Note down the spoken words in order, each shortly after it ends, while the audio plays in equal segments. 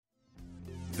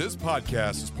This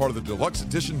podcast is part of the Deluxe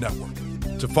Edition Network.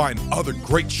 To find other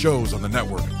great shows on the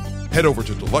network, head over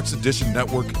to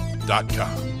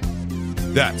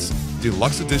deluxeeditionnetwork.com. That's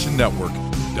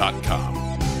deluxeeditionnetwork.com.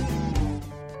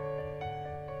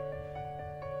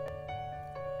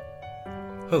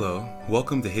 Hello,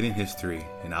 welcome to Hidden History,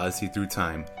 an Odyssey Through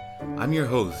Time. I'm your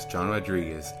host, John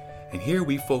Rodriguez, and here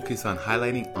we focus on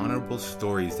highlighting honorable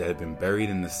stories that have been buried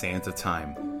in the sands of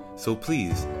time. So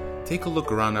please, take a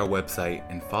look around our website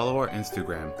and follow our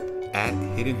Instagram at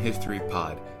Hidden History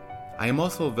Pod. I am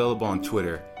also available on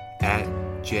Twitter at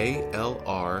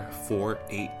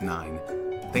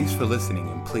JLR489. Thanks for listening,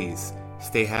 and please,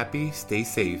 stay happy, stay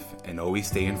safe, and always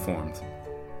stay informed.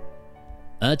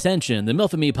 Attention, the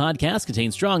MILF and Me podcast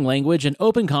contains strong language and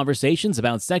open conversations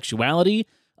about sexuality,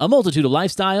 a multitude of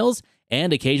lifestyles,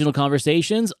 and occasional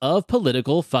conversations of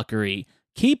political fuckery.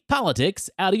 Keep politics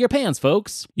out of your pants,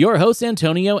 folks. Your hosts,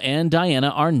 Antonio and Diana,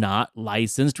 are not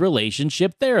licensed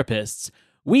relationship therapists.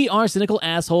 We are cynical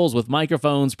assholes with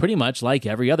microphones pretty much like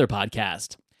every other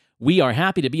podcast. We are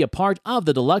happy to be a part of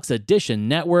the Deluxe Edition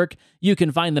Network. You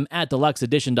can find them at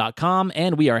deluxeedition.com,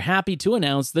 and we are happy to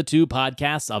announce the two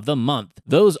podcasts of the month.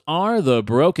 Those are the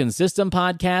Broken System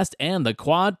Podcast and the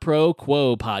Quad Pro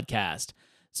Quo Podcast.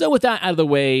 So with that out of the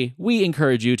way, we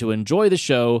encourage you to enjoy the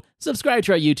show, subscribe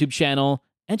to our YouTube channel,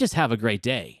 and just have a great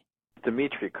day.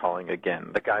 Dimitri calling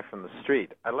again, the guy from the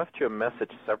street. I left you a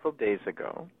message several days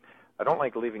ago. I don't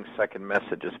like leaving second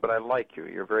messages, but I like you.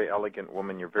 You're a very elegant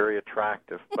woman. You're very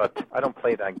attractive, but I don't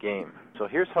play that game. So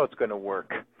here's how it's going to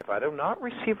work. If I do not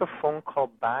receive a phone call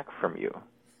back from you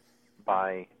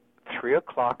by 3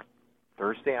 o'clock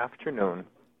Thursday afternoon,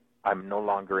 I'm no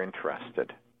longer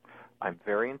interested. I'm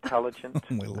very intelligent.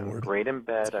 I'm great in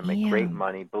bed. I make great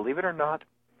money. Believe it or not,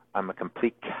 I'm a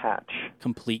complete catch.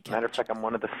 Matter of fact, I'm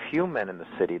one of the few men in the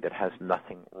city that has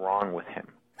nothing wrong with him.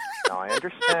 Now, I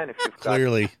understand if you've got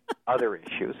other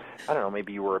issues. I don't know,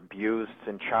 maybe you were abused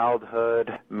in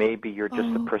childhood. Maybe you're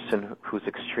just a person who's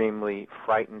extremely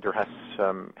frightened or has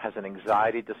an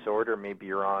anxiety disorder. Maybe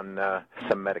you're on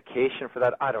some medication for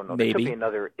that. I don't know. There could be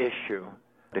another issue.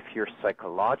 If you're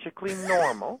psychologically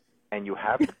normal and you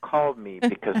haven't called me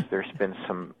because there's been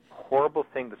some horrible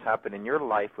thing that's happened in your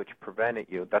life which prevented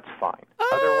you, that's fine.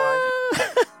 Otherwise...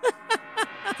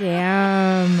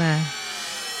 Damn.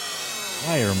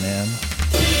 Liar, man.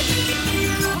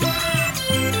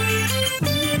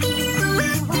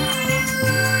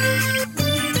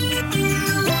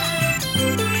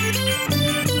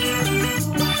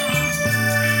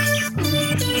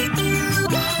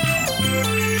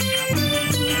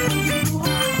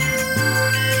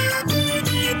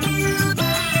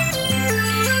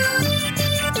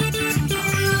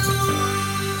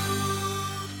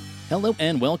 Hello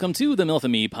and welcome to the MILF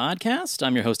and Me podcast.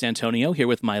 I'm your host, Antonio, here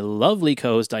with my lovely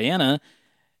co-host, Diana.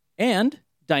 And,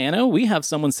 Diana, we have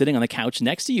someone sitting on the couch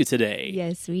next to you today.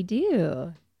 Yes, we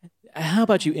do. How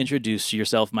about you introduce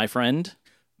yourself, my friend?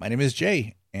 My name is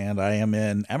Jay, and I am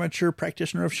an amateur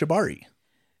practitioner of Shibari.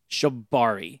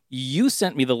 Shibari. You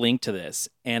sent me the link to this,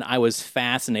 and I was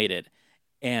fascinated.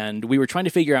 And we were trying to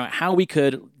figure out how we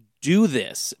could do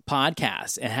this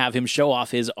podcast and have him show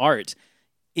off his art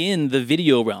in the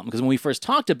video realm, because when we first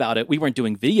talked about it, we weren't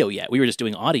doing video yet. We were just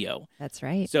doing audio. That's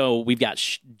right. So we've got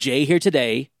Jay here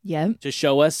today to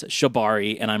show us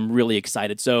Shibari, and I'm really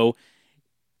excited. So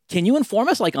can you inform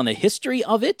us on the history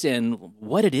of it and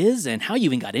what it is and how you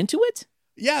even got into it?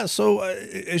 Yeah, so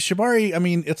Shibari, I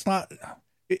mean, it's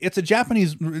a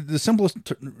Japanese, the simplest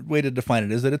way to define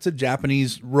it is that it's a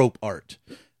Japanese rope art,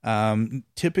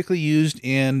 typically used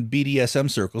in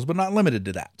BDSM circles, but not limited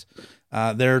to that.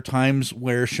 There are times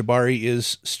where Shibari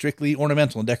is strictly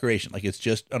ornamental and decoration, like it's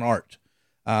just an art.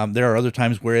 There are other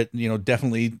times where it,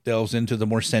 definitely delves into the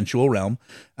more sensual realm.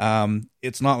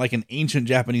 It's not like an ancient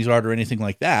Japanese art or anything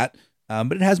like that,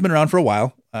 but it has been around for a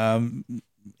while.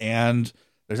 And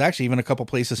there's actually even a couple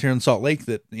places here in Salt Lake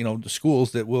that,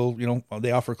 schools that will,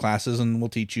 they offer classes and will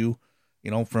teach you,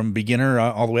 from beginner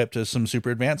all the way up to some super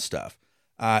advanced stuff.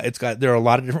 There are a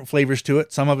lot of different flavors to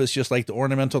it. Some of it's just like the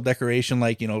ornamental decoration,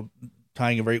 like,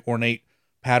 tying a very ornate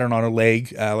pattern on a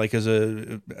leg, like as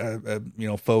a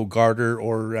faux garter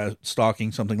or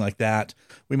stocking, something like that.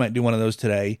 We might do one of those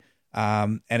today.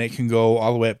 And it can go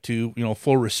all the way up to,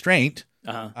 full restraint,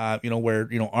 where,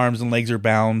 arms and legs are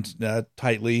bound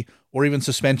tightly, or even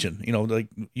suspension, like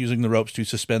using the ropes to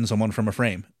suspend someone from a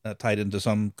frame tied into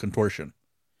some contortion.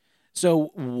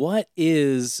 So what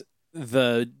is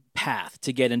the path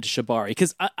to get into Shibari?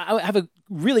 Because I have a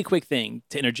really quick thing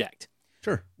to interject.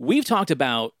 Sure. We've talked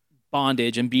about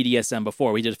bondage and BDSM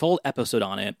before. We did a full episode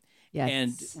on it. Yes.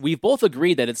 And we've both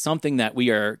agreed that it's something that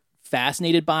we are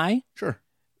fascinated by. Sure.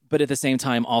 but at the same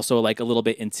time also like a little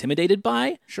bit intimidated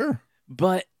by. Sure.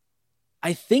 But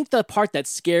I think the part that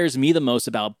scares me the most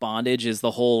about bondage is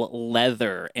the whole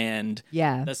leather and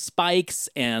the spikes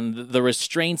and the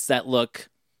restraints that look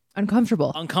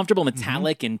uncomfortable,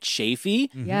 metallic and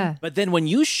chafy. Yeah. But then when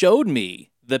you showed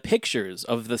me the pictures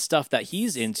of the stuff that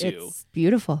he's into, it's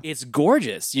beautiful. It's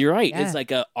gorgeous. You're right. Yeah. It's like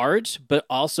a art, but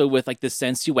also with like the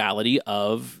sensuality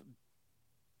of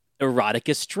erotic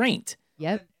restraint.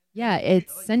 Yep. Yeah,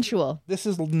 it's sensual. This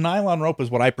is nylon rope is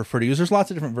what I prefer to use. There's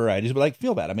lots of different varieties, but like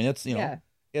feel bad. I mean, it's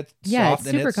it's soft it's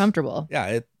and super comfortable.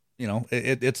 Yeah,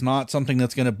 it's not something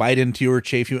that's going to bite into you or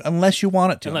chafe you unless you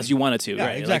want it to. Unless you want it to, yeah,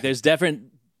 right? Exactly. Like there's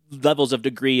different levels of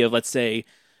degree of, let's say,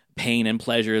 pain and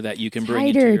pleasure that you can bring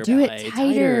into Tighter, your do ballet. it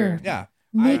tighter. Yeah.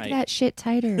 Make that shit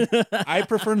tighter. I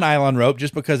prefer nylon rope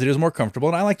just because it is more comfortable,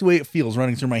 and I like the way it feels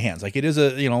running through my hands. Like it is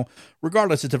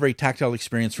regardless, it's a very tactile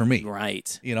experience for me.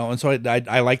 Right. And so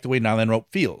I like the way nylon rope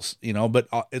feels, but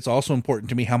it's also important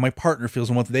to me how my partner feels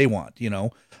and what they want,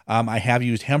 I have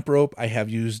used hemp rope. I have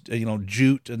used,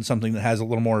 jute and something that has a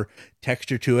little more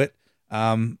texture to it.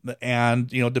 And,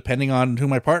 depending on who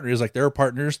my partner is, like there are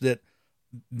partners that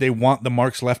they want the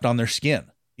marks left on their skin,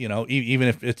 even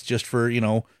if it's just for,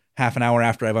 half an hour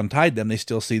after I've untied them, they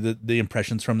still see the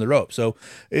impressions from the rope. So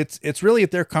it's really at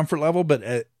their comfort level,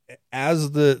 but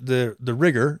as the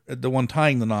rigger, the one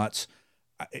tying the knots,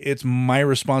 it's my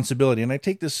responsibility. And I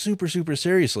take this super, super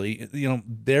seriously.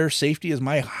 Their safety is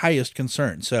my highest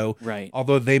concern. So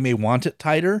although they may want it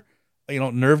tighter,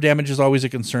 nerve damage is always a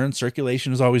concern.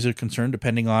 Circulation is always a concern,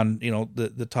 depending on,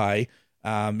 the tie,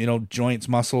 joints,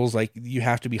 muscles, like you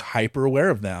have to be hyper aware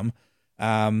of them.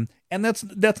 And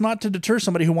that's not to deter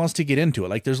somebody who wants to get into it.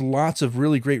 Like there's lots of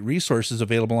really great resources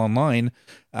available online.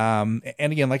 And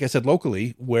again, like I said,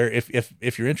 locally, where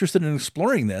if you're interested in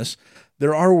exploring this,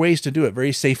 there are ways to do it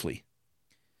very safely.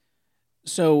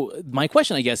 So my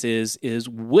question, I guess, is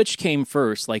which came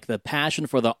first, like the passion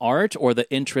for the art or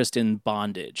the interest in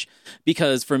bondage?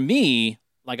 Because for me,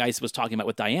 like I was talking about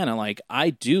with Diana, like I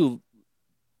do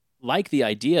like the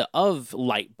idea of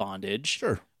light bondage.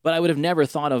 Sure. But I would have never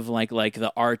thought of like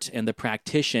the art and the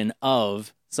practitioner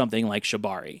of something like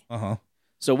Shibari. Uh-huh.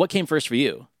 So what came first for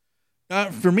you?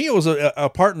 For me, it was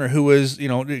a partner who was,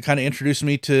 kind of introduced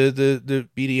me to the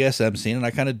BDSM scene, and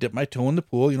I kind of dipped my toe in the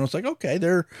pool. It's like, okay,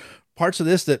 there are parts of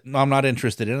this that I'm not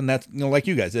interested in, and that's, like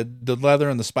you guys, the leather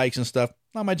and the spikes and stuff,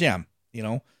 not my jam.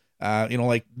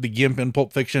 Like the Gimp in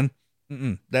Pulp Fiction,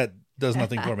 that does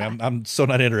nothing for me. I'm so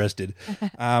not interested.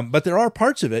 But there are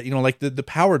parts of it, like the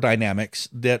power dynamics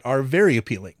that are very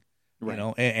appealing,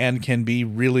 and can be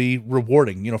really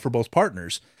rewarding, for both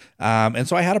partners. And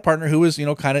so I had a partner who was,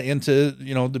 kind of into,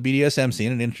 the BDSM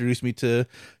scene and introduced me to,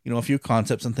 a few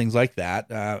concepts and things like that,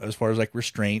 as far as like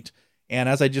restraint. And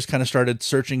as I just kind of started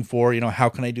searching for, how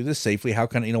can I do this safely? How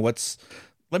can,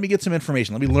 let me get some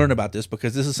information. Let me learn about this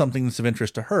because this is something that's of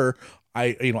interest to her.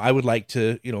 I would like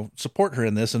to, support her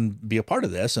in this and be a part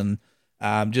of this. And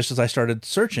just as I started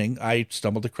searching, I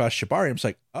stumbled across Shibari. I'm just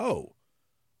like, oh,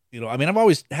 I've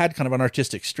always had kind of an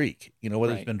artistic streak,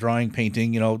 whether it's been drawing,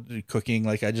 painting, cooking.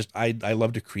 Like I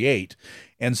love to create.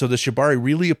 And so the Shibari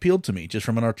really appealed to me just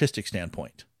from an artistic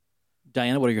standpoint.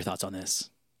 Diana, what are your thoughts on this?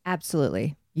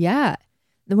 Absolutely. Yeah.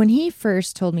 When he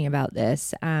first told me about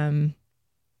this,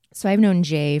 so I've known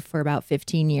Jay for about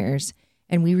 15 years,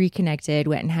 and we reconnected,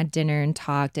 went and had dinner and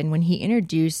talked. And when he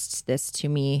introduced this to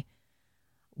me,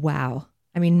 wow.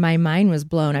 I mean, my mind was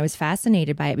blown. I was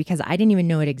fascinated by it because I didn't even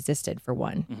know it existed, for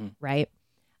one, right?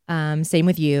 Same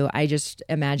with you. I just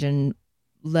imagine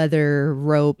leather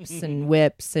ropes and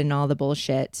whips and all the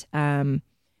bullshit. I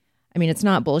mean, it's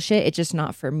not bullshit. It's just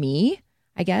not for me,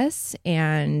 I guess.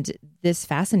 And this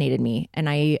fascinated me. And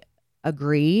I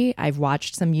agree. I've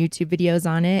watched some YouTube videos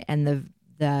on it, and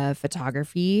the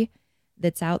photography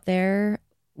that's out there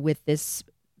with this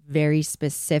very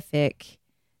specific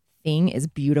thing is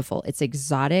beautiful. It's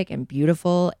exotic and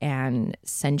beautiful and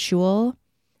sensual.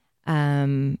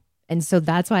 And so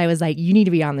that's why I was like, you need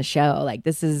to be on the show. Like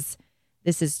this is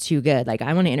too good. Like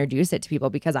I want to introduce it to people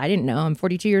because I didn't know. I'm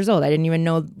 42 years old. I didn't even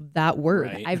know that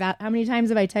word. Right. How many times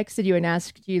have I texted you and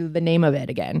asked you the name of it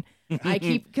again? I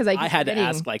had to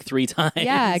ask like 3 times.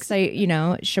 Yeah, because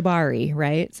Shibari,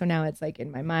 right? So now it's like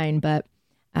in my mind, but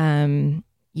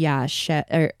yeah, chef.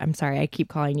 Or I'm sorry, I keep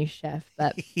calling you chef,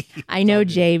 but I know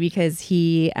Jay because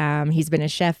he's been a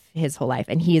chef his whole life,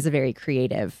 and he is a very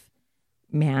creative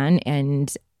man,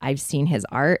 and I've seen his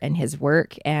art and his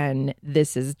work, and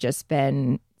this has just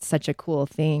been such a cool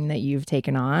thing that you've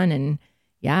taken on, and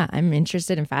yeah, I'm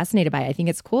interested and fascinated by it. I think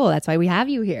it's cool. That's why we have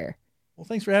you here. Well,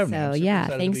 thanks for having me. So yeah,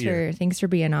 thanks for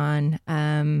being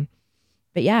on.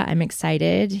 But yeah, I'm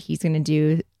excited. He's gonna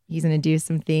do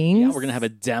some things. Yeah, we're going to have a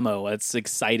demo. It's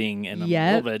exciting, and I'm a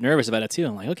Yep. little bit nervous about it too.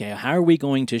 I'm like, okay, how are we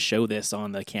going to show this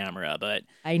on the camera? But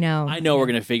I know we're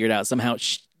going to figure it out somehow.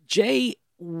 Jay,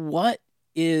 what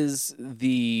is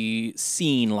the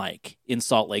scene like in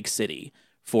Salt Lake City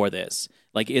for this?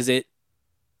 Like, is it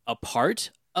a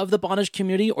part of the bondage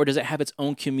community, or does it have its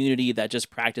own community that just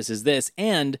practices this?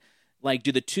 And like,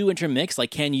 do the two intermix?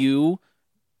 Like, can you,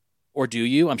 or do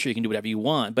you? I'm sure you can do whatever you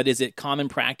want, but is it common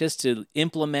practice to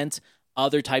implement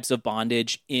other types of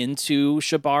bondage into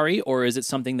Shibari, or is it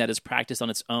something that is practiced on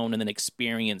its own and then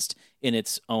experienced in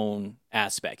its own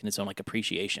aspect, in its own like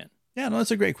appreciation? Yeah, no,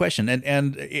 that's a great question.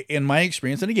 And in my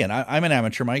experience, and again, I'm an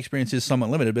amateur, my experience is somewhat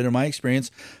limited, but in my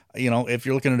experience, if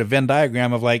you're looking at a Venn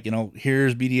diagram of like,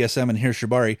 here's BDSM and here's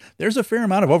Shibari, there's a fair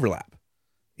amount of overlap.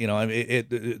 The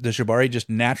Shibari just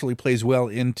naturally plays well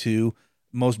into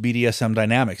most BDSM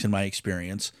dynamics in my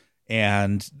experience.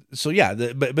 And so, yeah,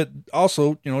 but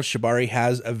also, Shibari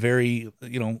has a very,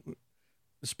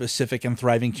 specific and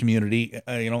thriving community,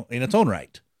 in its own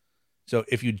right. So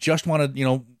if you just want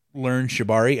to, learn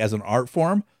Shibari as an art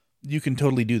form, you can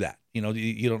totally do that.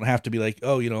 You don't have to be like, I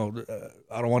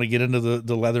don't want to get into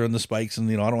the leather and the spikes,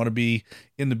 and, I don't want to be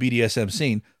in the BDSM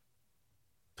scene.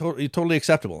 Totally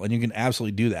acceptable. And you can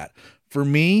absolutely do that. For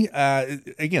me,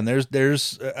 again,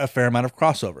 there's a fair amount of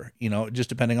crossover, just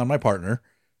depending on my partner.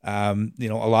 A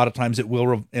lot of times it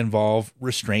will involve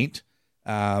restraint.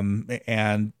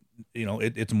 And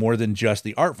it's more than just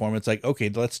the art form. It's like, okay,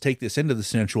 let's take this into the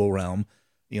sensual realm.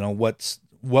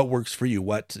 What works for you?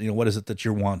 What is it that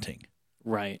you're wanting?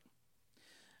 Right.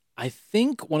 I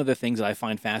think one of the things that I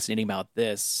find fascinating about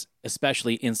this,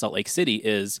 especially in Salt Lake City,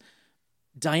 is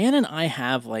Diane and I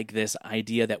have like this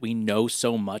idea that we know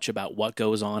so much about what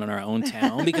goes on in our own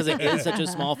town because it is such a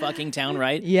small fucking town,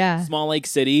 right? Yeah. Small Lake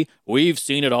City. We've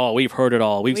seen it all. We've heard it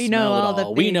all. We know smelled it all all.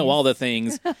 the We know things. all the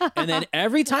things. And then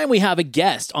every time we have a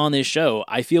guest on this show,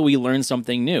 I feel we learn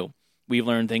something new. We've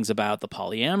learned things about the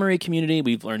polyamory community.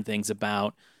 We've learned things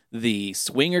about the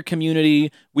swinger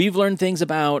community. We've learned things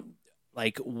about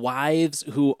like wives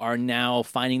who are now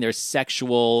finding their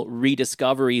sexual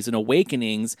rediscoveries and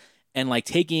awakenings and like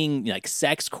taking like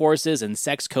sex courses and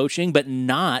sex coaching, but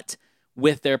not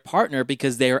with their partner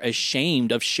because they're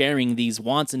ashamed of sharing these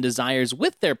wants and desires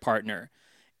with their partner.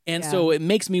 And so it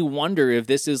makes me wonder if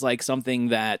this is like something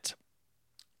that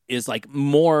is like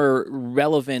more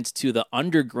relevant to the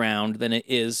underground than it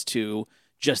is to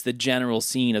just the general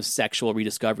scene of sexual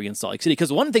rediscovery in Salt Lake City.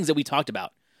 Because one of the things that we talked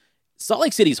about, Salt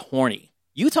Lake City's horny.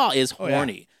 Utah is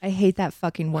horny. I hate that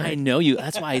fucking word. I know you.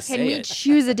 That's why I say Can we it.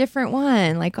 choose a different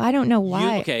one? Like, I don't know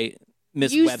why. Okay,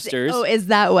 Miss You Webster's. is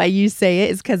that why you say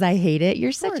it? Is because I hate it?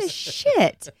 You're such a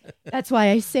shit. That's why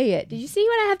I say it. Did you see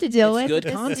what I have to deal It's with?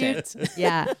 good content.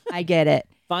 Yeah, I get it.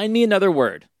 Find me another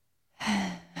word.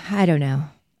 I don't know.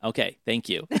 Okay, thank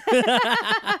you.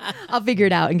 I'll figure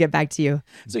it out and get back to you.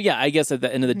 So yeah, I guess at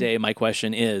the end of the day, my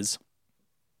question is,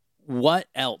 what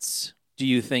else do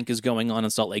you think is going on in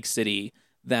Salt Lake City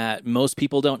that most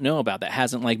people don't know about, that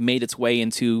hasn't like made its way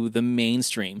into the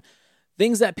mainstream?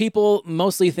 Things that people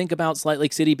mostly think about Salt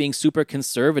Lake City being super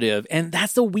conservative. And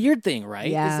that's the weird thing,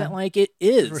 right? Yeah. Is that like it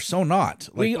is. We're so not.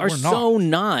 We are we're so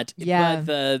not. Yeah.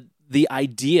 But the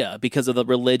idea, because of the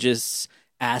religious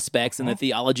aspects and the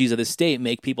theologies of the state,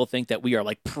 make people think that we are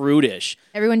like prudish.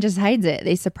 Everyone just hides it.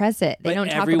 They suppress it. They But don't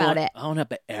talk everyone- about it. Oh no,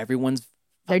 but everyone's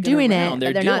They're fucking doing around. it,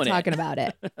 but they're doing not it. talking about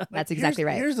it. That's exactly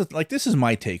right. Here's this is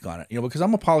my take on it, because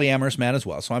I'm a polyamorous man as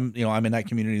well. So I'm in that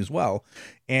community as well.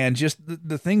 And just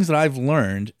the things that I've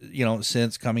learned,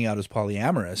 since coming out as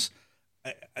polyamorous,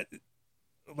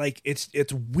 like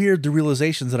it's weird, the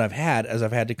realizations that I've had as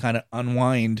I've had to kind of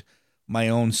unwind my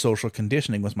own social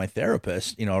conditioning with my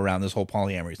therapist, around this whole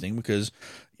polyamory thing, because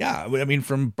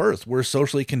from birth, we're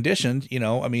socially conditioned,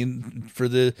 for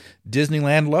the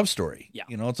Disneyland love story. Yeah.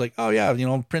 It's like, oh yeah,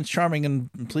 Prince Charming and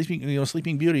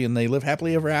Sleeping Beauty, and they live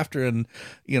happily ever after. And,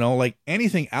 like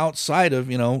anything outside of,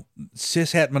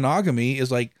 cishet monogamy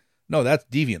is like, no, that's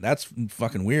deviant. That's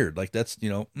fucking weird. Like that's,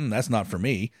 that's not for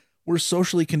me. We're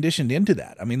socially conditioned into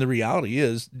that. I mean, the reality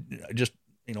is just,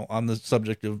 on the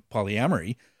subject of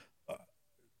polyamory,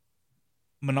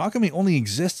 monogamy only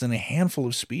exists in a handful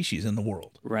of species in the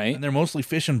world. Right. And they're mostly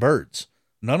fish and birds.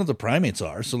 None of the primates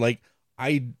are. So like,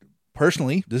 I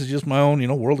personally, this is just my own,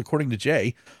 world according to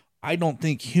Jay, I don't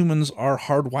think humans are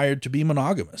hardwired to be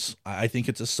monogamous. I think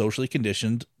it's a socially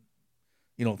conditioned,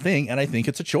 thing. And I think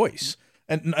it's a choice.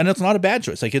 And it's not a bad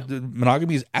choice. Like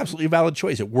monogamy is absolutely a valid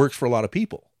choice. It works for a lot of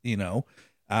people,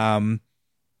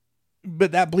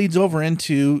 but that bleeds over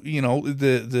into,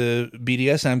 the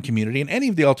BDSM community and any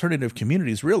of the alternative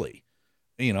communities, really.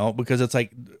 because it's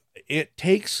like it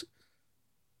takes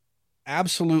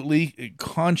absolutely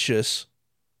conscious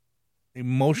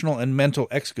emotional and mental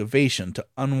excavation to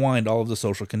unwind all of the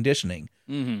social conditioning,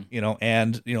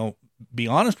 and be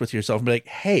honest with yourself and be like,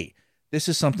 hey, this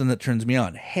is something that turns me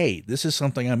on. Hey, this is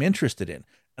something I'm interested in.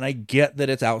 And I get that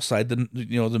it's outside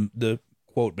the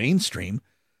quote mainstream,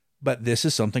 but this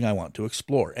is something I want to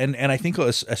explore. And I think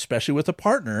especially with a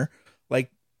partner,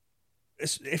 like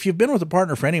if you've been with a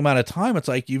partner for any amount of time, it's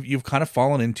like you've kind of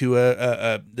fallen into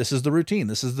this is the routine.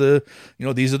 This is the,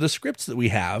 these are the scripts that we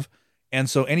have. And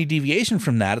so any deviation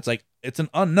from that, it's like, it's an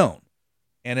unknown.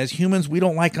 And as humans, we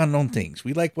don't like unknown things.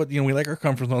 We like we like our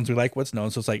comfort zones. We like what's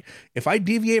known. So it's like, if I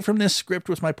deviate from this script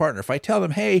with my partner, if I tell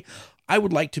them, hey, I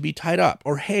would like to be tied up,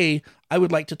 or hey, I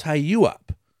would like to tie you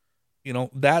up,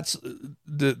 that's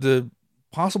the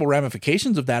possible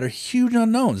ramifications of that are huge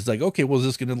unknowns. It's like, okay, well, is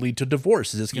this going to lead to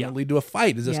divorce? Is this going to lead to a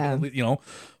fight? Is this going to lead,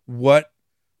 what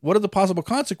are the possible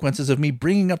consequences of me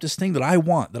bringing up this thing that I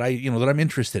want, that that I'm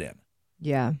interested in?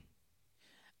 Yeah.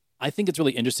 I think it's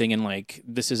really interesting, and like,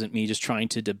 this isn't me just trying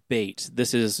to debate.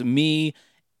 This is me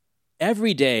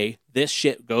every day. This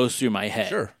shit goes through my head.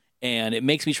 Sure. And it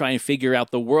makes me try and figure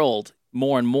out the world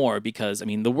more and more, because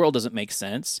the world doesn't make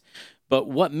sense. But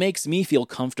what makes me feel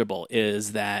comfortable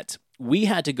is that we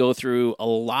had to go through a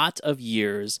lot of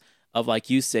years of,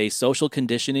 like you say, social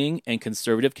conditioning and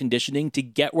conservative conditioning to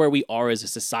get where we are as a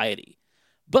society.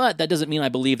 But that doesn't mean I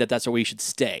believe that that's where we should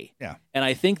stay. Yeah. And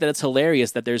I think that it's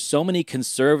hilarious that there's so many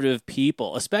conservative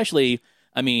people, especially,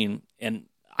 and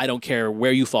I don't care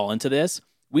where you fall into this.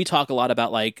 We talk a lot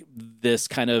about like this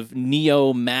kind of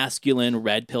neo-masculine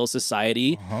red pill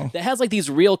society that has like these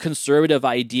real conservative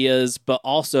ideas, but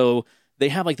also they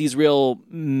have like these real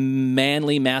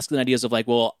manly masculine ideas of like,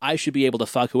 well, I should be able to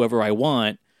fuck whoever I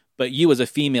want, but you as a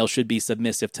female should be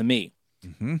submissive to me.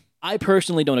 Mm-hmm. I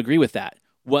personally don't agree with that.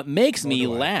 What makes me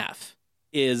laugh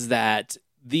is that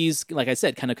these, like I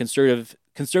said, kind of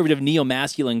conservative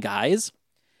neo-masculine guys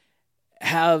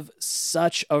have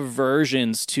such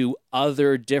aversions to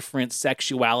other different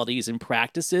sexualities and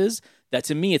practices that,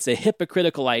 to me, it's a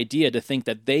hypocritical idea to think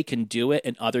that they can do it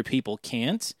and other people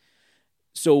can't.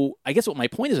 So I guess what my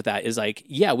point is with that is like,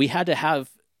 yeah, we had to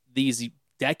have these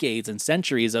decades and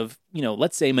centuries of,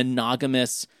 let's say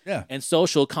monogamous and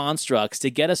social constructs to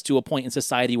get us to a point in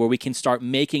society where we can start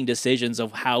making decisions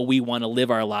of how we want to live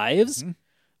our lives. Mm-hmm.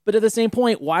 But at the same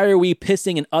point, why are we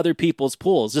pissing in other people's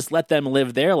pools? Just let them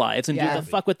live their lives and do the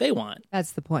fuck what they want.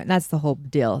 That's the point. That's the whole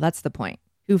deal. That's the point.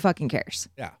 Who fucking cares?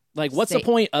 Yeah. Like, what's the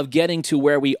point of getting to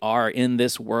where we are in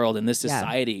this world, in this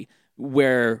society,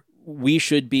 where we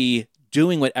should be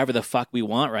doing whatever the fuck we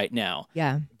want right now?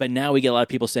 Yeah. But now we get a lot of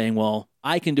people saying, well,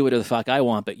 I can do whatever the fuck I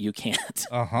want, but you can't.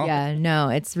 Yeah, no,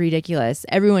 it's ridiculous.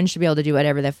 Everyone should be able to do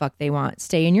whatever the fuck they want.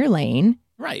 Stay in your lane.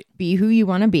 Right. Be who you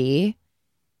want to be.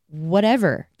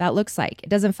 Whatever that looks like. It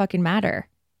doesn't fucking matter.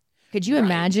 Could you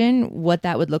imagine what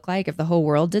that would look like if the whole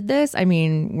world did this? I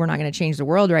mean, we're not going to change the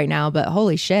world right now, but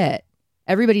holy shit.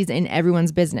 Everybody's in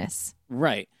everyone's business.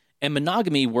 Right. And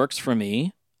monogamy works for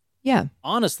me. Yeah.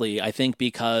 Honestly, I think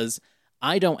because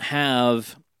I don't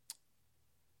have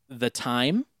the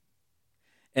time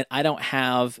and I don't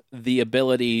have the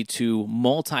ability to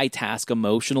multitask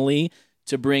emotionally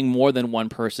to bring more than one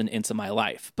person into my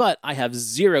life. But I have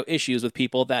zero issues with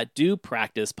people that do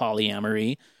practice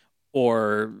polyamory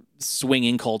or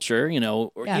swinging culture,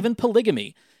 or even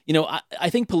polygamy. I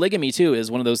think polygamy, too, is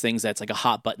one of those things that's like a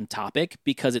hot button topic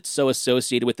because it's so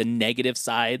associated with the negative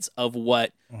sides of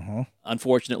what,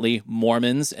 unfortunately,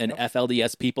 Mormons and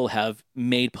FLDS people have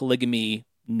made polygamy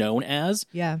known as.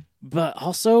 Yeah. But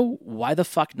also, why the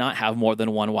fuck not have more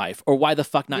than one wife? Or why the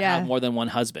fuck not have more than one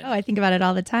husband? Oh, I think about it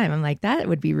all the time. I'm like, that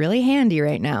would be really handy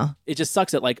right now. It just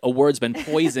sucks that like a word's been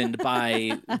poisoned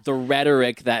by the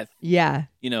rhetoric that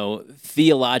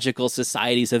theological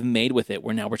societies have made with it,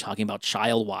 where now we're talking about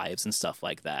child wives and stuff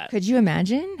like that. Could you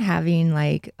imagine having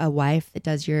like a wife that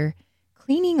does your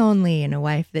cleaning only, and a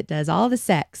wife that does all the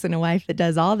sex, and a wife that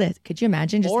does all this? Could you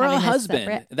imagine just or having a husband?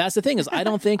 Separate... That's the thing is, I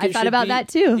don't think I thought about that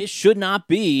too. It should not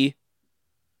be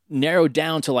narrowed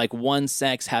down to like one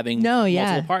sex having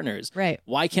multiple partners. Right?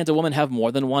 Why can't a woman have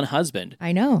more than one husband?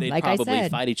 I know. They'd like probably I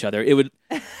said, fight each other. It would.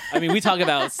 I mean, we talk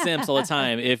about simps all the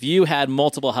time. If you had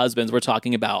multiple husbands, we're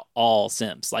talking about all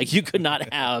simps. Like, you could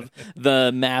not have the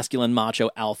masculine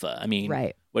macho alpha. I mean,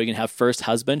 right. What are you gonna have first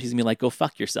husband? He's gonna be like, go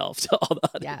fuck yourself to all the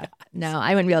other guys. No,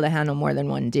 I wouldn't be able to handle more than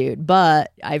one dude.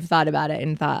 But I've thought about it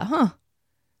and thought,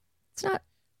 it's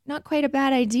not quite a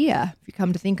bad idea if you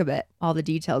come to think of it. All the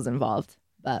details involved,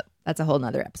 but that's a whole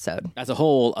nother episode. That's a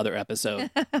whole other episode.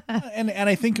 And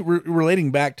I think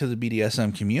relating back to the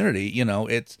BDSM community,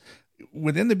 it's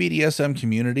within the BDSM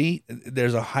community,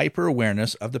 there's a hyper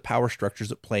awareness of the power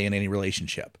structures at play in any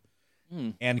relationship.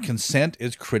 And consent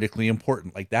is critically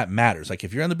important. Like, that matters. Like,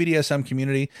 if you're in the BDSM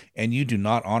community and you do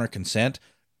not honor consent,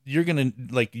 you're going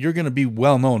to be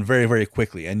well known very, very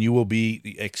quickly, and you will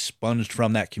be expunged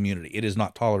from that community. It is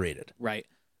not tolerated. Right.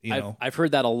 You know? I've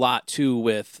heard that a lot too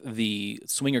with the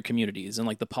swinger communities and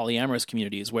like the polyamorous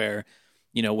communities where,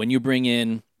 you know, when you bring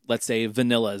in, let's say,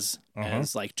 vanillas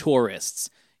as like tourists,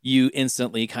 you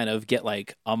instantly kind of get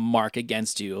like a mark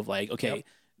against you of like, okay,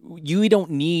 we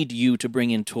don't need you to bring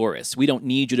in tourists. We don't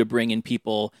need you to bring in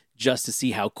people just to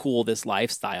see how cool this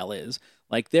lifestyle is.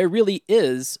 Like, there really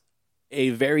is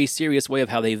a very serious way of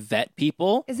how they vet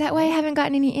people. Is that why I haven't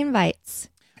gotten any invites?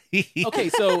 Okay,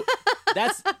 so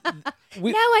that's...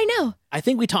 Now I know. I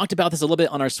think we talked about this a little bit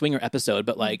on our swinger episode,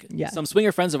 but like some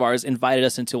swinger friends of ours invited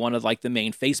us into one of like the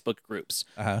main Facebook groups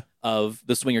of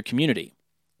the swinger community.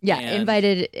 Yeah, And-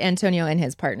 invited Antonio and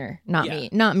his partner, not me.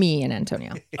 Not me and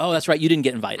Antonio. Oh, that's right. You didn't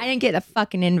get invited. I didn't get a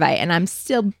fucking invite, and I'm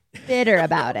still bitter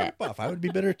about it. Buff, I would be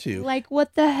bitter too. Like,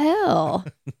 what the hell?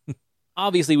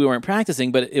 Obviously, we weren't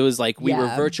practicing, but it was like we were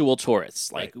virtual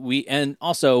tourists. Like and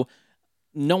also,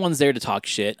 no one's there to talk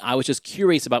shit. I was just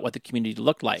curious about what the community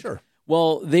looked like. Sure.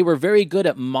 Well, they were very good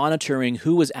at monitoring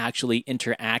who was actually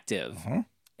interactive.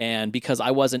 And because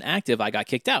I wasn't active, I got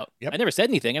kicked out. Yep. I never said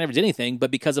anything. I never did anything. But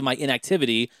because of my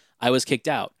inactivity, I was kicked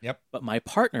out. Yep. But my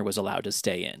partner was allowed to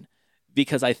stay in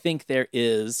because I think there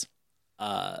is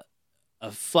a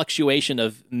fluctuation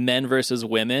of men versus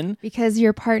women. Because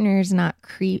your partner's not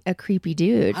a creepy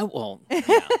dude. Yeah.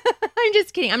 I'm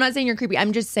just kidding. I'm not saying you're creepy.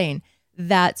 I'm just saying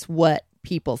that's what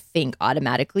people think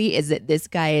automatically, is that this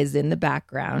guy is in the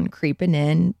background, creeping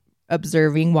in,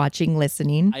 observing, watching,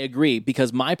 listening. I agree,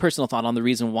 because my personal thought on the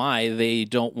reason why they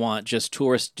don't want just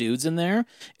tourist dudes in there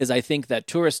is I think that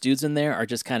tourist dudes in there are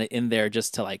just kind of in there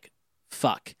just to like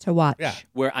fuck. To watch. Yeah.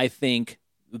 Where I think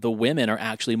the women are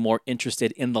actually more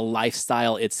interested in the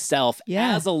lifestyle itself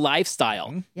as a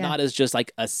lifestyle, not as just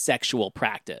like a sexual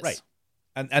practice. Right.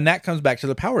 And that comes back to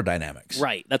the power dynamics.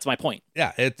 Right. That's my point.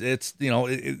 Yeah. It's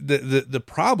the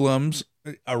problems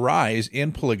arise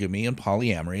in polygamy and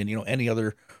polyamory and, you know, any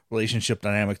other relationship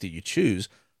dynamic that you choose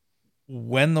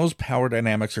when those power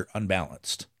dynamics are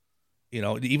unbalanced. You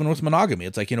know, even with monogamy,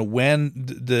 it's like, you know, when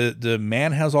the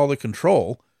man has all the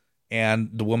control and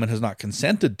the woman has not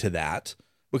consented to that,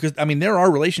 because I mean, there are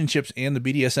relationships in the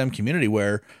BDSM community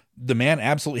where the man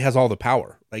absolutely has all the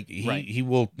power. Like he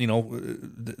will, you know,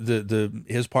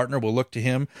 his partner will look to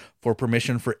him for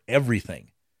permission for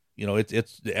everything. You know,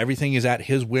 it's everything is at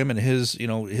his whim and his, you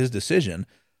know, his decision.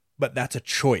 But that's a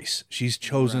choice. She's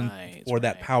chosen for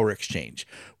that power exchange.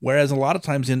 Whereas a lot of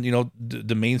times in, you know,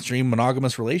 the mainstream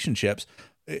monogamous relationships,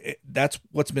 that's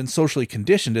what's been socially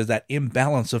conditioned, is that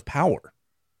imbalance of power.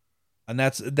 And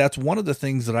that's one of the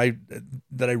things that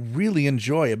I really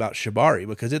enjoy about Shibari,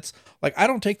 because it's like, I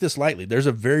don't take this lightly. There's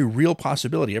a very real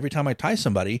possibility every time I tie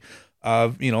somebody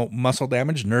of, you know, muscle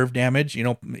damage, nerve damage, you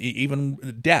know,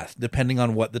 even death, depending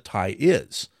on what the tie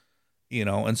is. You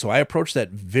know, and so I approach that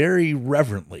very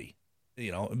reverently,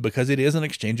 you know, because it is an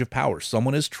exchange of power.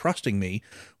 Someone is trusting me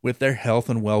with their health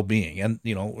and well-being and,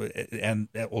 you know, and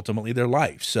ultimately their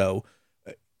life. So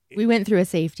we went through a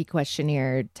safety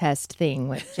questionnaire test thing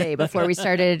with Jay before we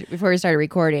started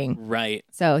recording. Right.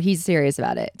 So he's serious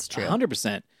about it. It's true.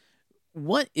 100%.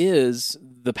 What is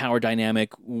the power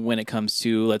dynamic when it comes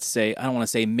to, let's say, I don't want to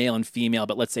say male and female,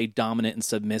 but let's say dominant and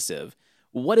submissive?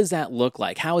 What does that look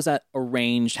like? How is that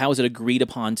arranged? How is it agreed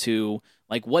upon to,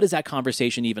 like, what does that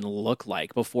conversation even look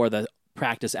like before the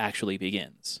practice actually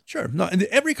begins? Sure. No, and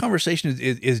every conversation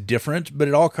is different, but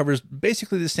it all covers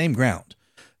basically the same ground.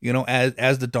 You know,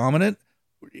 as the dominant,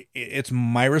 it's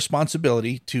my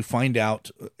responsibility to find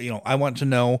out, you know, I want to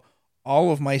know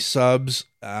all of my subs'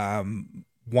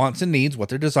 wants and needs, what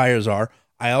their desires are.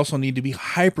 I also need to be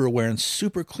hyper aware and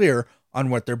super clear on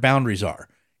what their boundaries are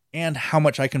and how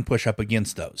much I can push up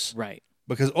against those. Right.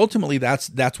 Because ultimately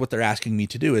that's what they're asking me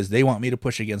to do, is they want me to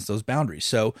push against those boundaries.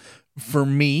 So for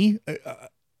me,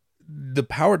 the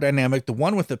power dynamic, the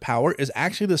one with the power, is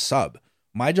actually the sub.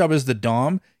 My job as the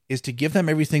dom is to give them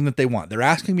everything that they want. They're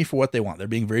asking me for what they want. They're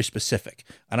being very specific.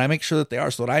 And I make sure that they are,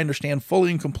 so that I understand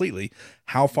fully and completely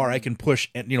how far I can push,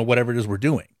 and, you know, whatever it is we're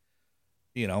doing.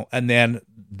 You know, and then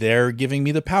they're giving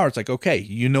me the power. It's like, okay,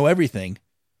 you know everything.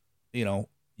 You know,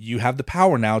 you have the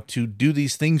power now to do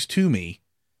these things to me.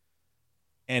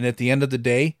 And at the end of the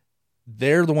day,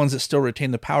 they're the ones that still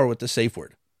retain the power with the safe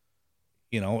word.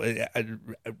 You know,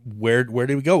 where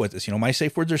do we go with this? You know, my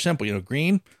safe words are simple. You know,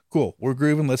 green, cool, we're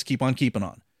grooving. Let's keep on keeping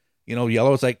on. You know,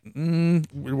 yellow is like,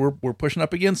 we're pushing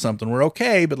up against something. We're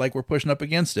okay, but like we're pushing up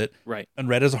against it. Right. And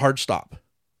red is a hard stop.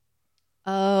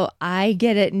 Oh, I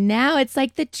get it now. It's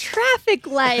like the traffic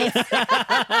lights.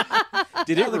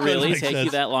 Did it really makes take you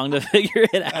sense. that long to figure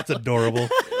it out? That's adorable.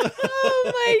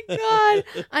 Oh my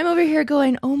God. I'm over here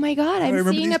going, oh my God, I'm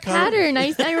remember seeing these a pattern.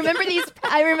 I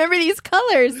remember these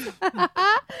colors.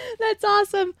 That's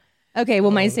awesome. Okay,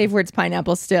 well, my safe word's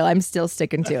pineapple still. I'm still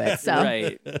sticking to it. So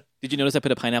Right. Did you notice I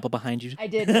put a pineapple behind you? I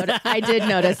did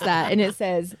notice that. And it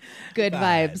says good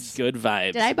vibes. Good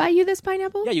vibes. Did I buy you this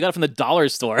pineapple? Yeah, you got it from the dollar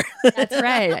store. That's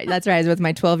right. That's right. I was with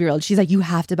my 12-year-old. She's like, you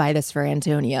have to buy this for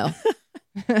Antonio.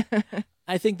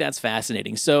 I think that's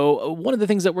fascinating. So one of the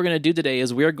things that we're going to do today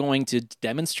is we're going to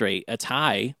demonstrate a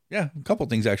tie Yeah, a couple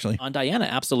things actually. on Diana.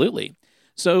 Absolutely.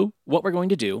 So what we're going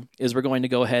to do is we're going to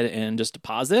go ahead and just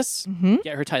pause this,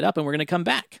 get her tied up, and we're going to come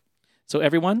back. So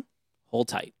everyone, hold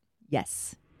tight.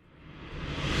 Yes.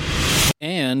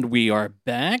 And we are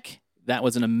back. That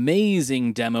was an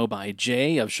amazing demo by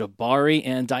Jay of Shibari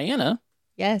and Diana.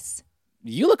 Yes.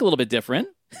 You look a little bit different.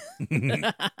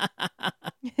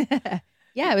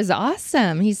 Yeah, it was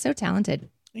awesome. He's so talented.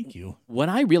 Thank you. What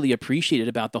I really appreciated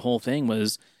about the whole thing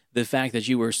was the fact that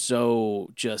you were so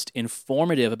just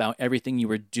informative about everything you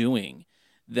were doing,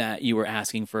 that you were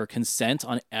asking for consent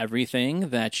on everything,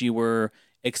 that you were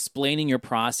explaining your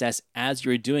process as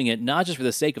you were doing it, not just for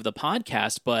the sake of the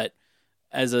podcast, but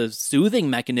as a soothing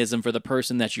mechanism for the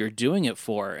person that you're doing it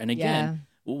for. And again,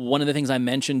 one of the things I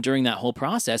mentioned during that whole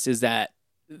process is that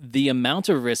the amount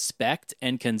of respect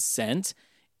and consent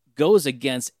goes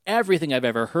against everything I've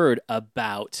ever heard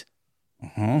about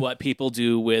what people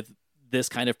do with this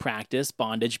kind of practice,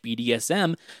 bondage,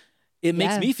 BDSM. It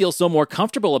makes me feel so more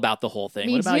comfortable about the whole thing.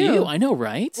 Me What about too. you? I know,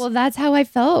 right? Well, that's how I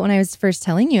felt when I was first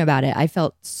telling you about it. I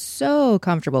felt so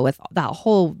comfortable with that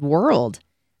whole world.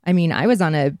 I mean, I was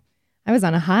on a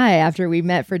high after we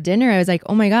met for dinner. I was like,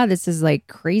 oh my God, this is like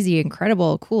crazy,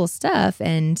 incredible, cool stuff.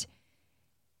 And,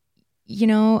 you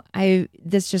know,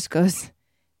 this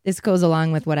goes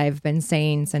along with what I've been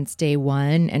saying since day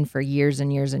one and for years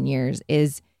and years and years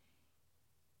is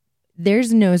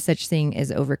there's no such thing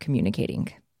as over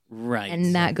communicating. Right.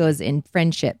 And that goes in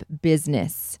friendship,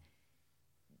 business,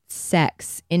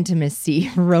 sex,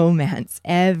 intimacy, romance,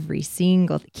 every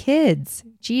single kids,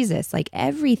 Jesus, like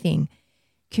everything.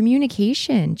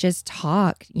 Communication, just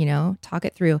talk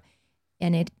it through.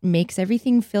 And it makes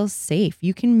everything feel safe.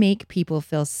 You can make people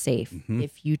feel safe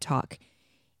if you talk.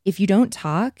 If you don't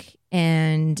talk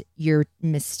and you're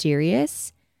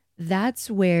mysterious, that's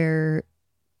where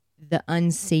the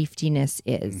unsafetiness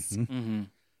is.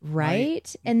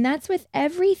 Right? And that's with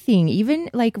everything,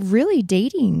 even like really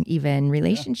dating, even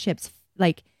relationships,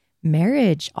 like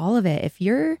marriage, all of it. If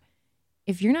you're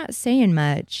not saying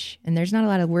much and there's not a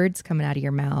lot of words coming out of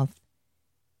your mouth,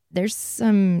 there's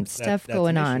some stuff That's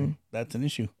going an issue. on. That's an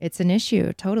issue. It's an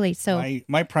issue, totally. So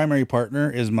My primary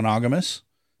partner is monogamous.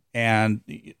 And,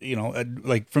 you know,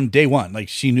 like from day one, like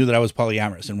she knew that I was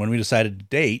polyamorous. And when we decided to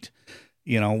date,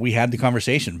 you know, we had the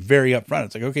conversation very upfront.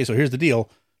 It's like, okay, so here's the deal.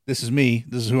 This is me.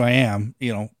 This is who I am.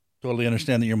 You know, totally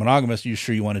understand that you're monogamous. Are you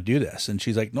sure you want to do this? And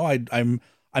she's like, no, I'm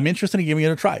interested in giving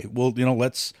it a try. Well, you know,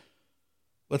 let's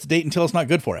date until it's not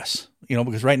good for us, you know,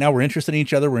 because right now we're interested in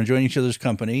each other. We're enjoying each other's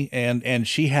company. And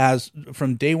she has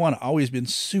from day one always been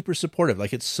super supportive.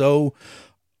 Like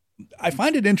I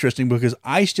find it interesting because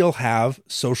I still have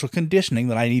social conditioning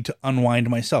that I need to unwind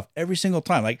myself every single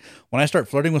time. Like when I start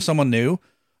flirting with someone new,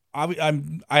 I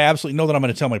absolutely know that I'm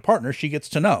going to tell my partner. She gets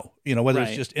to know, you know, whether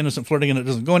it's just innocent flirting and it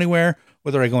doesn't go anywhere,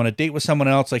 whether I go on a date with someone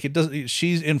else, like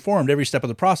she's informed every step of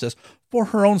the process for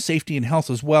her own safety and health,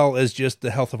 as well as just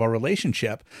the health of our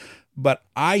relationship. But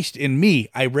I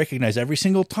recognize every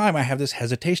single time I have this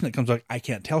hesitation that comes like, I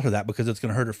can't tell her that because it's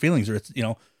going to hurt her feelings, or it's, you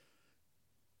know,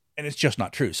 and it's just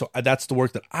not true. So that's the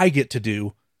work that I get to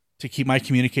do to keep my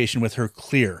communication with her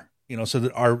clear, you know, so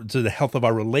that the health of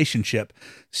our relationship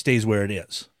stays where it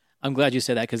is. I'm glad you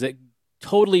said that because it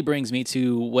totally brings me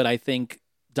to what I think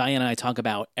Diana and I talk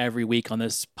about every week on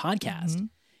this podcast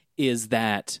is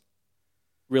that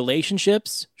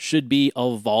relationships should be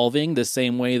evolving the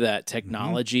same way that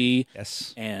technology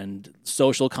and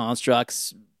social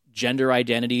constructs, gender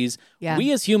identities,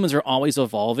 we as humans are always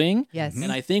evolving. Yes.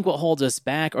 And I think what holds us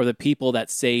back are the people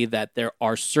that say that there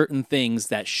are certain things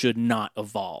that should not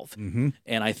evolve.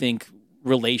 And I think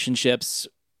relationships,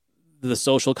 the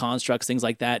social constructs, things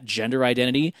like that, gender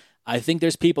identity, I think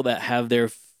there's people that have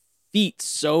their feet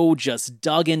so just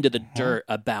dug into the dirt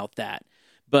about that.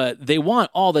 But they want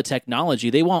all the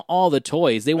technology. They want all the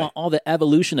toys. They want all the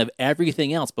evolution of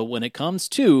everything else. But when it comes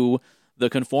to the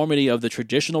conformity of the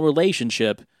traditional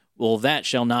relationship, well, that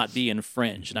shall not be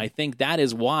infringed. And I think that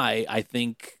is why I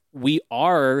think we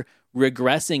are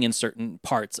regressing in certain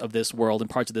parts of this world and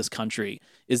parts of this country,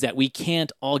 is that we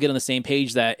can't all get on the same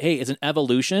page that, hey, it's an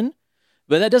evolution,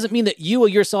 but that doesn't mean that you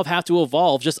yourself have to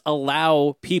evolve. Just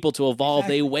allow people to evolve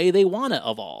the way they want to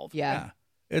evolve. Yeah.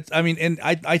 And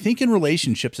I think in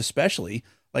relationships, especially,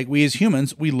 like we as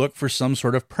humans, we look for some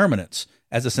sort of permanence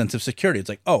as a sense of security. It's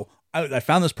like, oh, I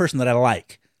found this person that I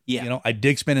like. Yeah. You know, I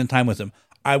dig spending time with them.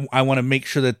 I want to make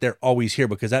sure that they're always here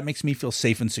because that makes me feel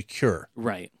safe and secure.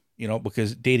 Right. You know,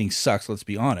 because dating sucks, let's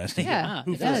be honest. Yeah,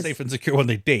 Who it feels does. safe and secure when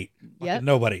they date? Yep.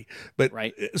 Nobody. But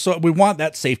Right. So we want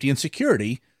that safety and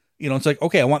security. You know, it's like,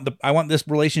 okay, I want this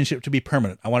relationship to be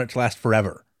permanent. I want it to last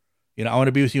forever. You know, I want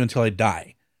to be with you until I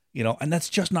die. You know, and that's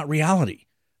just not reality.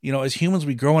 You know, as humans,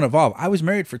 we grow and evolve. I was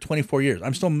married for 24 years.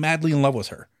 I'm still madly in love with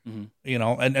her. Mm-hmm. You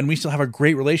know, and we still have a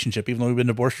great relationship, even though we've been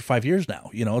divorced for 5 years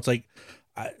now. You know, it's like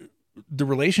the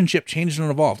relationship changed and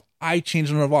evolved. I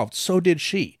changed and evolved. So did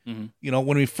she. Mm-hmm. You know,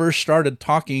 when we first started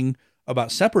talking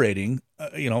about separating,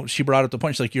 you know, she brought up the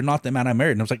point. She's like, "You're not the man I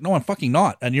married." And I was like, "No, I'm fucking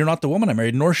not. And you're not the woman I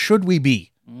married, nor should we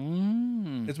be."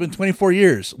 It's been 24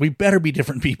 years. We better be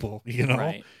different people. You know,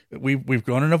 Right. We've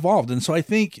grown and evolved. And so I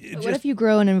think But what if you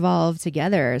grow and evolve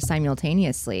together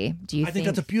simultaneously? Do you I think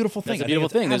that's a beautiful thing. That's a I think beautiful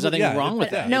it's thing. There's nothing absolutely- wrong with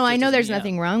that. No, It's I know just- there's yeah.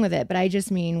 nothing wrong with it, but I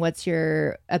just mean, what's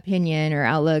your opinion or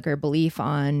outlook or belief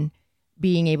on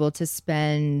being able to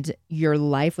spend your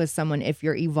life with someone if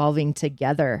you're evolving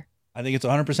together? I think it's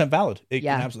 100% valid. It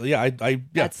Yeah. can absolutely. Yeah. Yeah.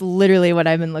 That's literally what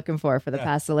I've been looking for the Yeah.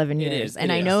 past 11 It years. is.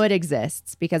 And It I is. know it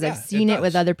exists because Yeah, I've seen it it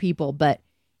with does. other people, but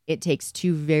it takes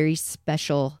two very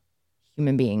special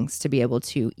human beings to be able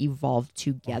to evolve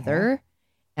together,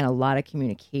 and a lot of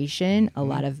communication, a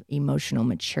lot of emotional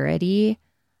maturity.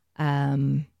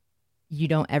 You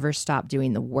don't ever stop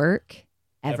doing the work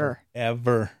ever.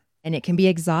 Ever. And it can be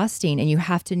exhausting, and you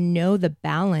have to know the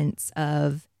balance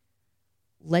of,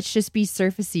 let's just be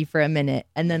surfacey for a minute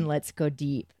and then let's go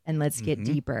deep and let's get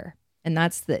deeper. And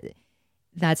that's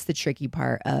the tricky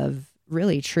part of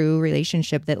really true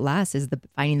relationship that lasts, is the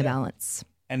finding the balance.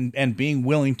 And being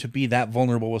willing to be that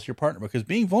vulnerable with your partner, because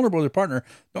being vulnerable with your partner,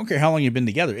 don't care how long you've been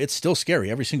together, it's still scary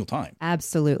every single time.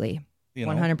 Absolutely. You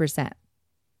know? 100%.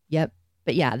 Yep.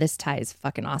 But yeah, this tie is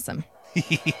fucking awesome.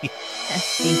 Thank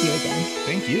you again.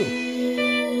 Thank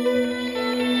you.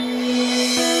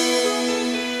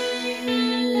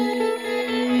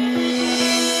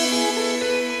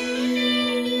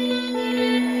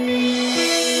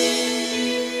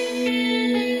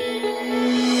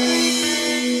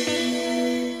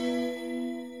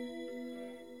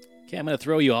 Okay, I'm going to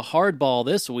throw you a hardball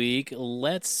this week.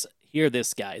 Let's hear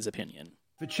this guy's opinion.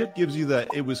 The chick gives you that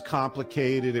it was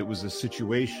complicated, it was a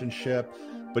situationship,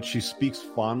 but she speaks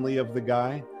fondly of the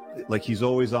guy, like he's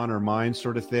always on her mind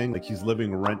sort of thing, like he's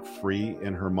living rent-free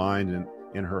in her mind and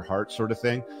in her heart sort of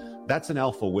thing. That's an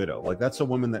alpha widow. Like, that's a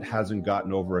woman that hasn't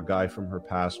gotten over a guy from her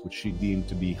past, which she deemed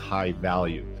to be high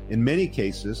value. In many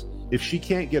cases, if she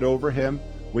can't get over him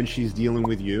when she's dealing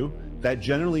with you, that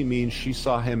generally means she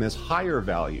saw him as higher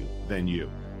value than you,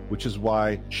 which is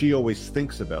why she always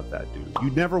thinks about that dude.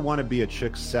 You'd never want to be a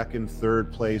chick's second,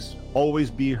 third place. Always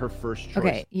be her first choice.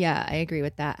 Okay. Yeah, I agree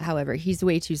with that. However, he's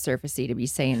way too surfacey to be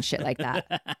saying shit like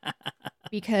that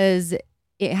because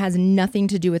it has nothing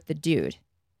to do with the dude.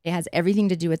 It has everything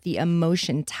to do with the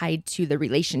emotion tied to the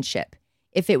relationship.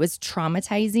 If it was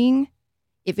traumatizing,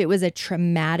 if it was a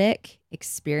traumatic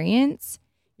experience,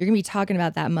 you're going to be talking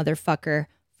about that motherfucker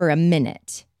for a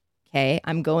minute. Okay.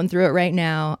 I'm going through it right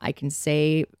now. I can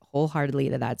say wholeheartedly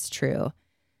that that's true.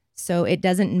 So it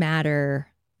doesn't matter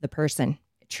the person.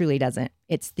 It truly doesn't.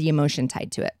 It's the emotion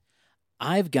tied to it.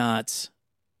 I've got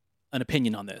an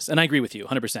opinion on this, and I agree with you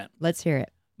 100%. Let's hear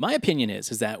it. My opinion is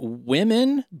that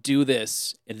women do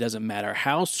this. It doesn't matter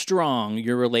how strong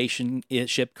your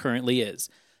relationship currently is.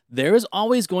 There is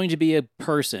always going to be a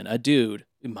person, a dude,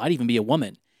 it might even be a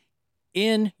woman,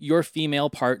 in your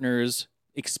female partner's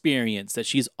experience that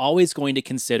she's always going to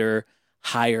consider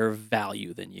higher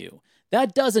value than you.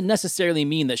 That doesn't necessarily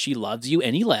mean that she loves you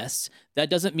any less. That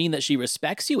doesn't mean that she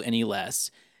respects you any less.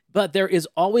 But there is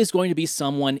always going to be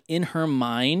someone in her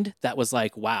mind that was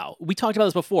like, wow, we talked about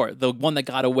this before, the one that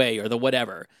got away or the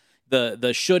whatever,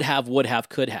 the should have, would have,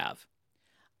 could have.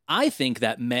 I think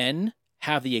that men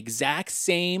have the exact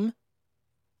same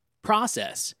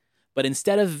process, but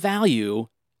instead of value,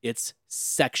 it's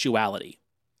sexuality.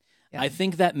 Yeah. I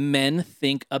think that men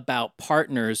think about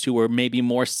partners who are maybe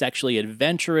more sexually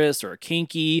adventurous or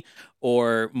kinky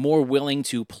or more willing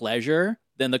to pleasure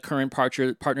than the current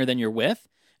partner than you're with.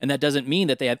 And that doesn't mean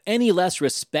that they have any less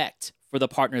respect for the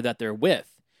partner that they're with.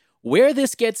 Where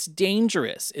this gets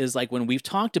dangerous is like when we've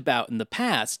talked about in the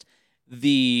past,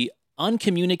 the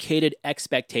uncommunicated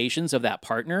expectations of that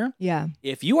partner. Yeah.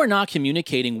 If you are not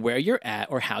communicating where you're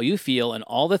at or how you feel and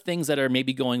all the things that are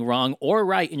maybe going wrong or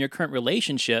right in your current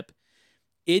relationship,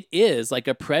 it is like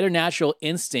a preternatural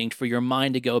instinct for your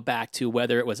mind to go back to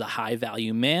whether it was a high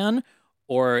value man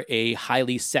or a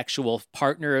highly sexual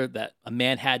partner that a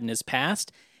man had in his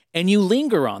past. And you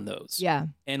linger on those. Yeah.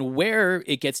 And where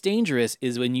it gets dangerous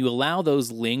is when you allow those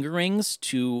lingerings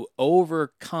to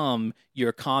overcome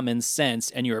your common sense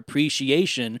and your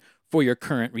appreciation for your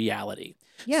current reality.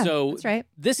 Yeah. So that's right.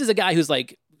 this is a guy who's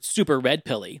like super red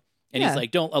pilly. And he's Yeah.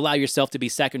 like, don't allow yourself to be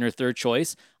second or third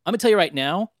choice. I'm going to tell you right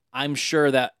now, I'm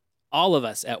sure that all of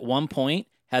us at one point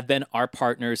have been our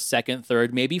partner's second,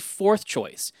 third, maybe fourth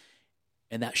choice.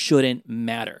 And that shouldn't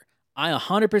matter. I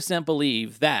 100%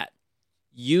 believe that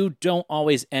you don't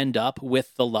always end up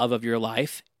with the love of your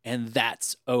life, and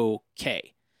that's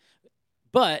okay.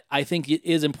 But I think it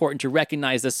is important to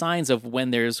recognize the signs of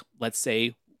when there's, let's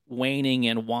say, waning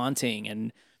and wanting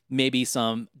and maybe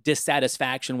some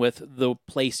dissatisfaction with the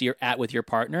place you're at with your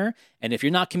partner. And if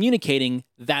you're not communicating,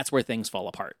 that's where things fall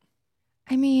apart.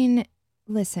 I mean,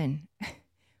 listen,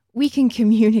 we can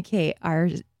communicate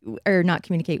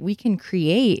we can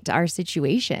create our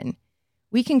situation.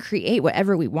 We can create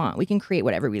whatever we want. We can create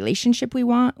whatever relationship we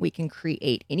want. We can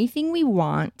create anything we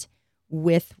want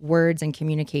with words and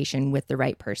communication with the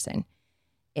right person.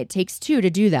 It takes two to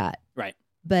do that. Right.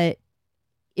 But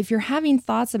if you're having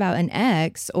thoughts about an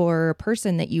ex or a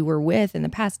person that you were with in the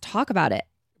past, talk about it.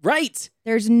 Right.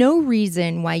 There's no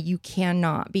reason why you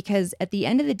cannot, because at the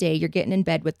end of the day, you're getting in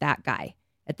bed with that guy.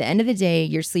 At the end of the day,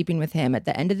 you're sleeping with him. At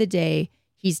the end of the day,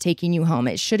 he's taking you home.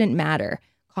 It shouldn't matter.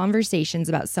 Conversations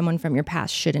about someone from your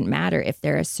past shouldn't matter if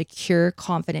they're a secure,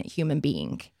 confident human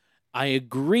being. I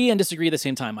agree and disagree at the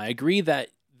same time. I agree that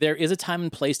there is a time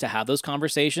and place to have those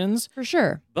conversations. For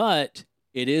sure. But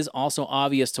it is also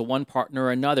obvious to one partner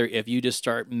or another if you just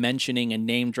start mentioning and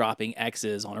name dropping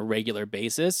exes on a regular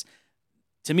basis.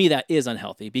 To me, that is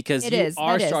unhealthy because you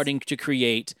are starting to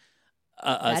create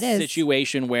a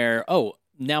situation where, oh,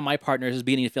 now my partner is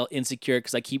beginning to feel insecure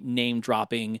because I keep name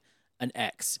dropping an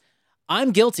ex.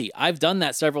 I'm guilty. I've done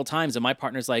that several times. And my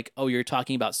partner's like, oh, you're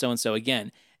talking about so-and-so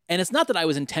again. And it's not that I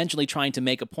was intentionally trying to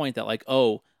make a point that like,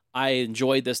 oh, I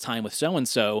enjoyed this time with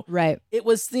so-and-so. Right. It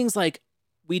was things like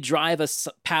we drive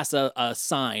past a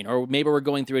sign or maybe we're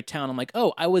going through a town. I'm like,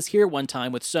 oh, I was here one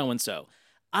time with so-and-so.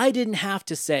 I didn't have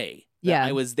to say that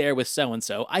I was there with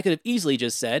so-and-so. I could have easily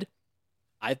just said,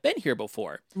 I've been here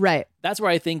before. Right. That's where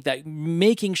I think that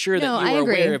making sure that you are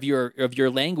aware of your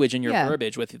language and your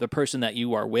verbiage with the person that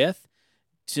you are with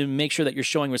to make sure that you're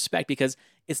showing respect, because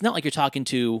it's not like you're talking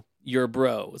to your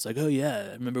bro. It's like, oh yeah,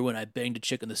 I remember when I banged a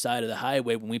chick on the side of the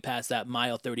highway when we passed that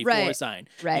mile 34 sign.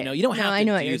 Right. You know, you don't have to I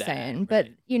know what do you're that, saying. right? But,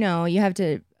 you know, you have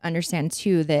to understand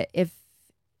too that if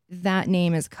that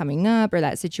name is coming up or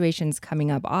that situation's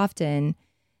coming up often,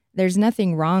 there's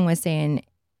nothing wrong with saying,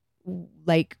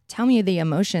 like, tell me the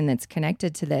emotion that's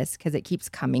connected to this because it keeps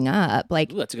coming up.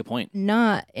 Like, Ooh, that's a good point.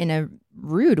 Not in a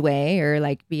rude way or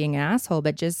like being an asshole,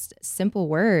 but just simple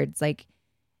words. Like,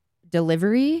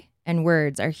 delivery and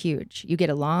words are huge. You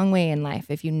get a long way in life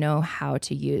if you know how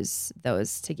to use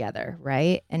those together,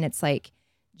 right? And it's like,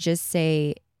 just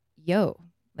say, yo,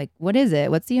 like, what is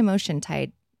it? What's the emotion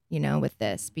tied, with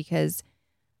this? Because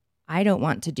I don't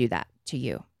want to do that to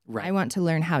you. Right. I want to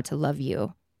learn how to love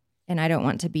you. And I don't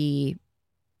want to be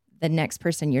the next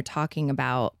person you're talking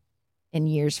about in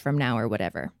years from now or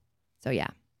whatever. So, yeah.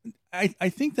 I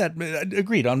think that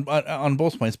agreed on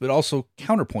both points, but also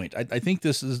counterpoint. I think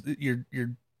this is you're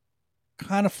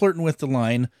kind of flirting with the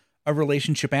line of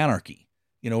relationship anarchy,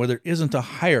 where there isn't a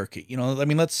hierarchy. I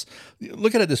mean, let's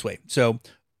look at it this way. So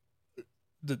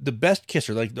the best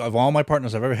kisser, like of all my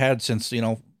partners I've ever had since,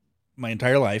 my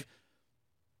entire life,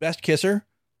 best kisser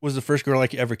was the first girl I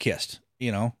ever kissed.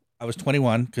 I was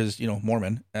 21 because,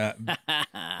 Mormon.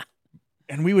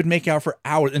 And we would make out for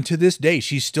hours. And to this day,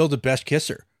 she's still the best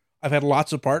kisser. I've had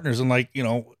lots of partners and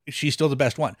she's still the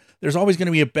best one. There's always going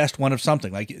to be a best one of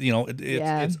something. Like,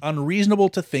 it's unreasonable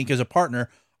to think as a partner,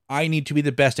 I need to be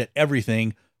the best at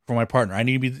everything for my partner. I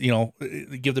need to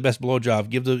be, give the best blowjob,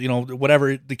 give the,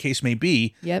 whatever the case may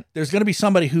be. Yep. There's going to be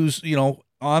somebody who's,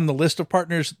 on the list of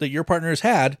partners that your partner has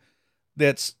had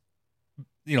that's,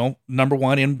 number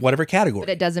one in whatever category. But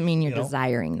it doesn't mean you're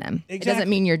desiring them. Exactly. It doesn't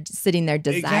mean you're sitting there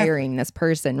desiring this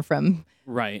person from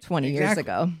 20 years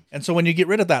ago. And so when you get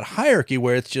rid of that hierarchy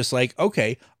where it's just like,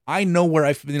 okay, I know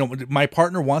where my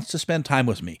partner wants to spend time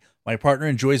with me. My partner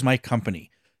enjoys my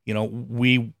company. You know,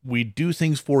 we do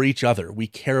things for each other. We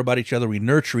care about each other. We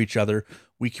nurture each other.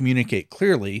 We communicate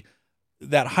clearly.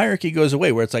 That hierarchy goes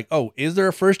away where it's like, oh, is there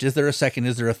a first? Is there a second?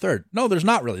 Is there a third? No, there's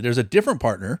not really. There's a different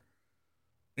partner.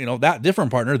 You know, that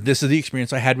different partner, this is the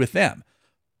experience I had with them.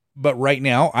 But right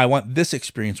now, I want this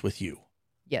experience with you.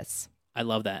 Yes. I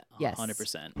love that. Yes.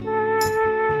 100%.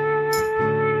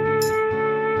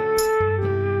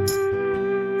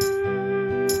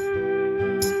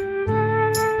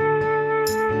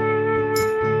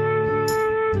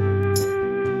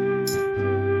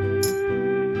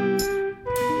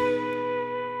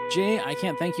 Jay, I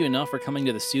can't thank you enough for coming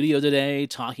to the studio today,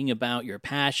 talking about your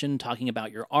passion, talking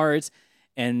about your art,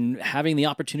 and having the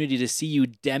opportunity to see you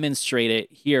demonstrate it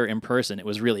here in person. It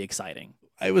was really exciting.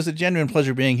 It was a genuine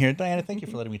pleasure being here. Diana, thank you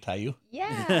for letting me tie you.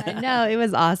 Yeah, no, it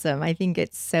was awesome. I think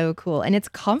it's so cool. And it's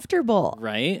comfortable.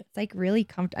 Right? It's like really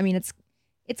comfortable. I mean, it's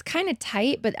kind of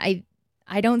tight, but I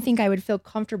don't think I would feel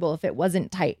comfortable if it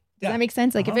wasn't tight. Does that make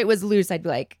sense? Like if it was loose, I'd be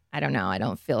like, I don't know. I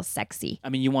don't feel sexy. I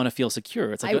mean, you want to feel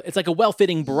secure. It's like a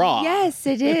well-fitting bra. Yes,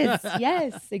 it is.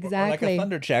 Yes, exactly. Or like a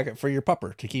thunder jacket for your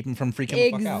pupper to keep him from freaking the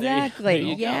fuck out.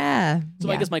 Exactly. Yeah. So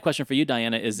I guess my question for you,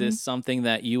 Diana, is this something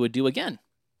that you would do again?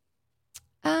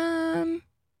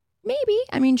 Maybe.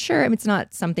 I mean, sure. I mean, it's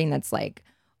not something that's like,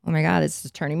 oh my God, this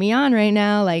is turning me on right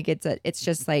now. Like it's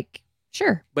just like,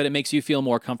 sure. But it makes you feel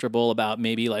more comfortable about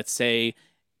maybe, let's say,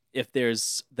 if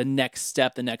there's the next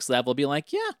step, the next level, be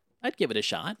like, yeah, I'd give it a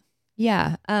shot.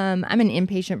 Yeah. I'm an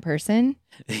impatient person.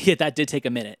 Yeah, that did take a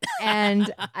minute.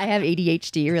 And I have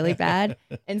ADHD really bad.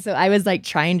 And so I was like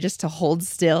trying just to hold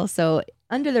still. So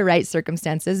under the right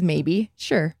circumstances, maybe,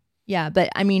 sure. Yeah. But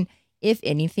I mean, if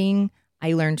anything,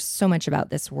 I learned so much about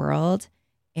this world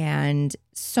and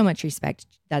so much respect.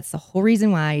 That's the whole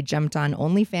reason why I jumped on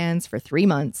OnlyFans for 3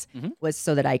 months was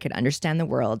so that I could understand the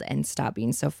world and stop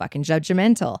being so fucking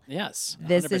judgmental. Yes. 100%.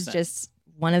 This is just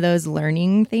one of those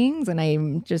learning things. And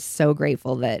I'm just so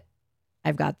grateful that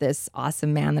I've got this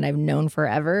awesome man that I've known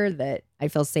forever that I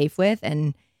feel safe with.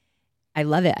 And I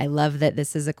love it. I love that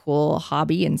this is a cool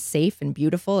hobby and safe and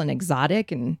beautiful and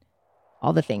exotic and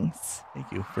all the things. Thank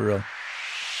you. For real.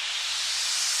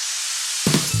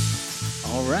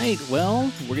 All right. Well,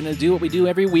 we're going to do what we do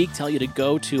every week. Tell you to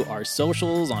go to our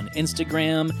socials on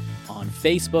Instagram, on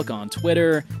Facebook, on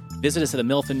Twitter. Visit us at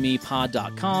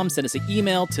themilfandmepod.com. Send us an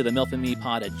email to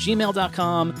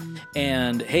themilfandmepod@gmail.com.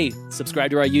 And hey,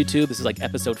 subscribe to our YouTube. This is like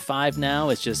episode 5 now.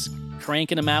 It's just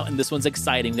cranking them out. And this one's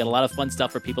exciting. We got a lot of fun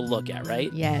stuff for people to look at,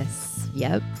 right? Yes.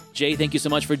 Yep. Jay, thank you so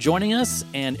much for joining us.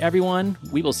 And everyone,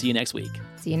 we will see you next week.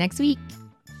 See you next week.